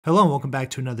Hello and welcome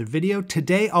back to another video.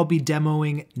 Today I'll be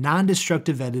demoing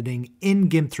non-destructive editing in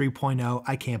GIMP 3.0.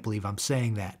 I can't believe I'm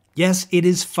saying that. Yes, it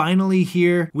is finally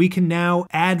here. We can now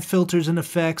add filters and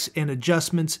effects and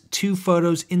adjustments to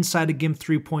photos inside of GIMP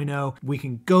 3.0. We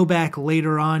can go back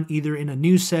later on, either in a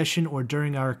new session or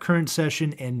during our current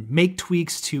session, and make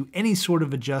tweaks to any sort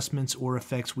of adjustments or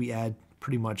effects we add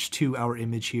pretty much to our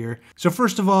image here. So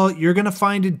first of all, you're gonna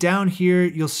find it down here.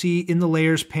 You'll see in the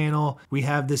layers panel, we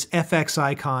have this FX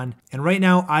icon. And right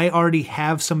now I already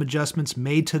have some adjustments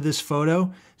made to this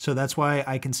photo. So that's why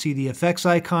I can see the FX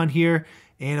icon here.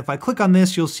 And if I click on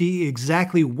this, you'll see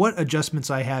exactly what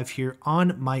adjustments I have here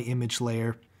on my image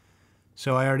layer.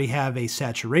 So I already have a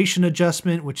saturation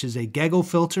adjustment, which is a gaggle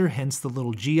filter, hence the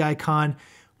little G icon.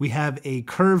 We have a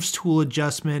curves tool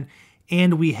adjustment,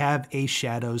 and we have a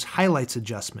shadows highlights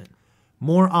adjustment.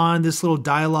 More on this little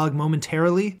dialog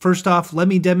momentarily. First off, let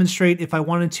me demonstrate if I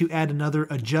wanted to add another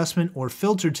adjustment or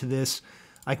filter to this.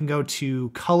 I can go to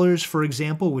colors, for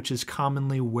example, which is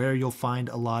commonly where you'll find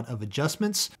a lot of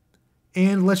adjustments.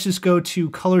 And let's just go to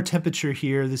color temperature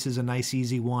here. This is a nice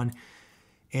easy one.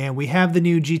 And we have the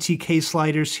new GTK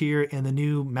sliders here and the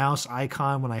new mouse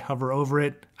icon when I hover over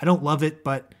it. I don't love it,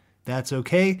 but that's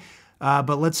okay.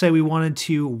 But let's say we wanted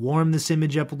to warm this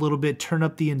image up a little bit, turn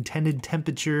up the intended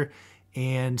temperature,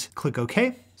 and click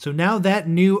OK. So now that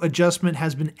new adjustment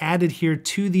has been added here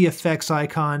to the effects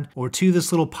icon or to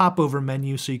this little popover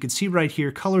menu. So you can see right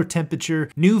here, color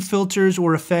temperature, new filters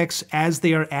or effects as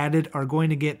they are added are going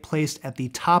to get placed at the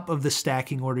top of the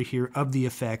stacking order here of the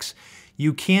effects.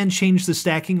 You can change the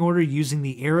stacking order using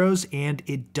the arrows, and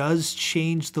it does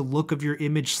change the look of your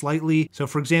image slightly. So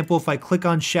for example, if I click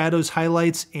on shadows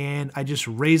highlights and I just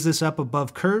raise this up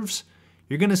above curves,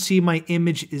 you're gonna see my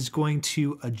image is going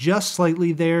to adjust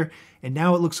slightly there, and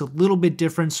now it looks a little bit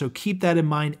different. So keep that in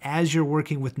mind as you're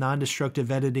working with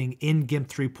non-destructive editing in GIMP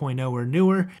 3.0 or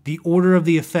newer. The order of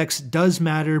the effects does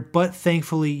matter, but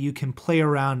thankfully you can play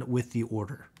around with the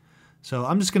order. So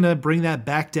I'm just gonna bring that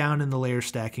back down in the layer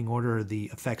stacking order, or the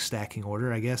effect stacking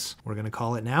order, I guess we're gonna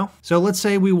call it now. So let's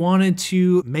say we wanted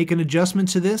to make an adjustment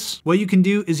to this. What you can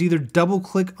do is either double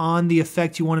click on the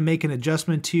effect you wanna make an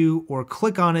adjustment to, or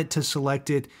click on it to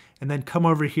select it, and then come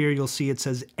over here, you'll see it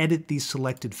says edit the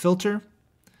selected filter.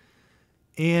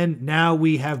 And now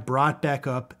we have brought back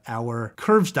up our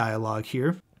curves dialog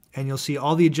here, and you'll see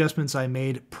all the adjustments I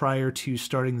made prior to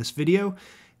starting this video.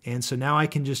 And so now I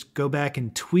can just go back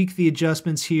and tweak the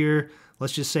adjustments here.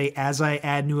 Let's just say as I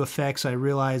add new effects, I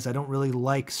realize I don't really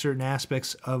like certain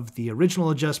aspects of the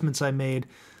original adjustments I made.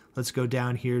 Let's go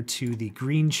down here to the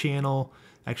green channel.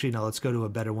 Actually, no, let's go to a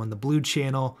better one, the blue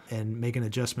channel, and make an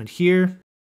adjustment here.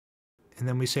 And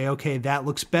then we say, okay, that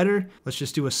looks better. Let's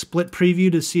just do a split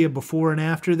preview to see a before and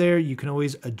after there. You can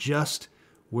always adjust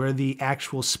where the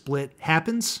actual split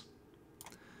happens.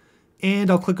 And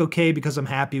I'll click OK because I'm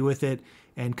happy with it.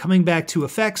 And coming back to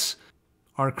effects,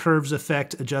 our curves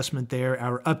effect adjustment there,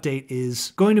 our update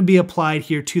is going to be applied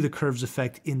here to the curves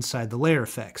effect inside the layer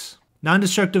effects.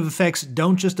 Non-destructive effects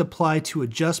don't just apply to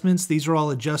adjustments. These are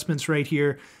all adjustments right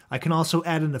here. I can also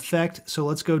add an effect. So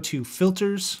let's go to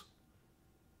Filters,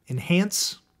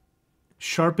 Enhance,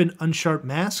 Sharpen Unsharp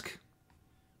Mask.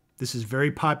 This is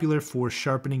very popular for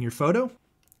sharpening your photo.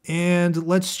 And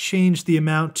let's change the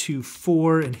amount to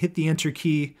 4 and hit the Enter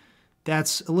key.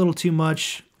 That's a little too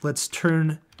much. Let's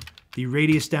turn the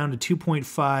radius down to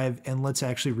 2.5 and let's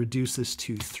actually reduce this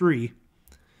to 3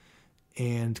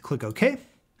 and click OK.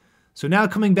 So now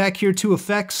coming back here to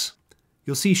effects,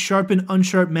 you'll see Sharpen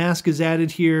Unsharp Mask is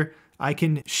added here. I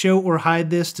can show or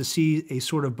hide this to see a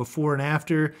sort of before and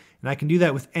after, and I can do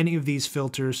that with any of these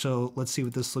filters. So let's see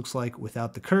what this looks like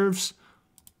without the curves.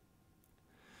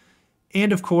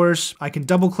 And of course, I can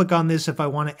double click on this if I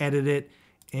want to edit it.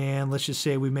 And let's just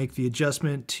say we make the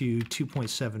adjustment to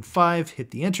 2.75,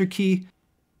 hit the Enter key.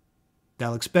 That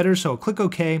looks better, so I'll click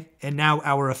OK, and now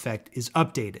our effect is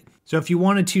updated. So if you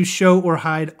wanted to show or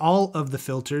hide all of the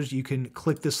filters, you can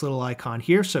click this little icon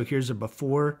here. So here's a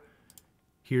before,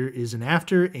 here is an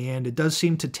after, and it does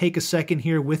seem to take a second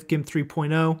here with GIMP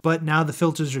 3.0, but now the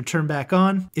filters are turned back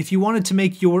on. If you wanted to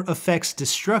make your effects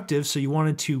destructive, so you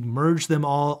wanted to merge them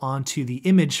all onto the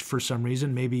image for some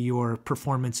reason, maybe your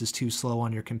performance is too slow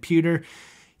on your computer,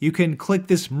 you can click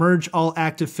this Merge All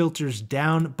Active Filters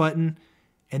Down button,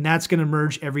 and that's going to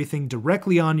merge everything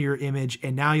directly onto your image,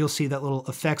 and now you'll see that little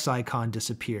effects icon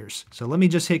disappears. So let me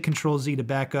just hit Control-Z to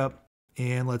back up.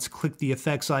 And let's click the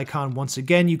effects icon once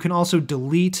again. You can also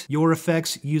delete your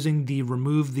effects using the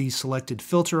remove the selected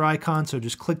filter icon. So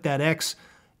just click that X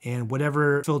and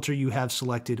whatever filter you have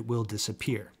selected will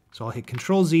disappear. So I'll hit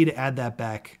Control-Z to add that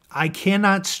back I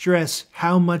cannot stress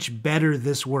how much better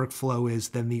this workflow is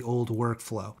than the old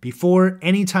workflow. Before,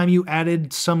 anytime you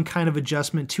added some kind of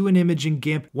adjustment to an image in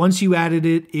GIMP, once you added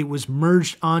it, it was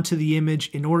merged onto the image.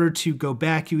 In order to go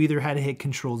back, you either had to hit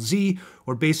Control-Z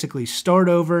or basically start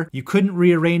over. You couldn't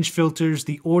rearrange filters.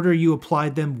 The order you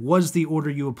applied them was the order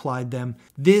you applied them.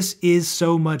 This is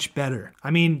so much better.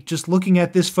 I mean, just looking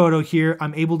at this photo here,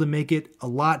 I'm able to make it a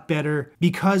lot better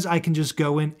because I can just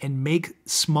go in and make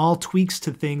small tweaks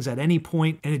to things at any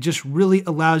point, and it just really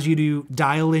allows you to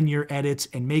dial in your edits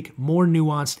and make more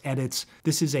nuanced edits.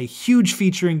 This is a huge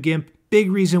feature in GIMP,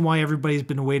 big reason why everybody's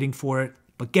been waiting for it,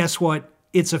 but guess what?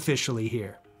 It's officially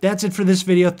here. That's it for this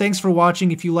video. Thanks for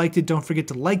watching. If you liked it, don't forget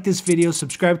to like this video,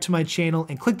 subscribe to my channel,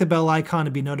 and click the bell icon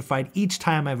to be notified each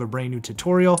time I have a brand new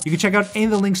tutorial. You can check out any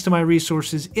of the links to my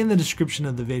resources in the description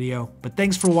of the video. But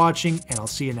thanks for watching, and I'll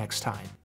see you next time.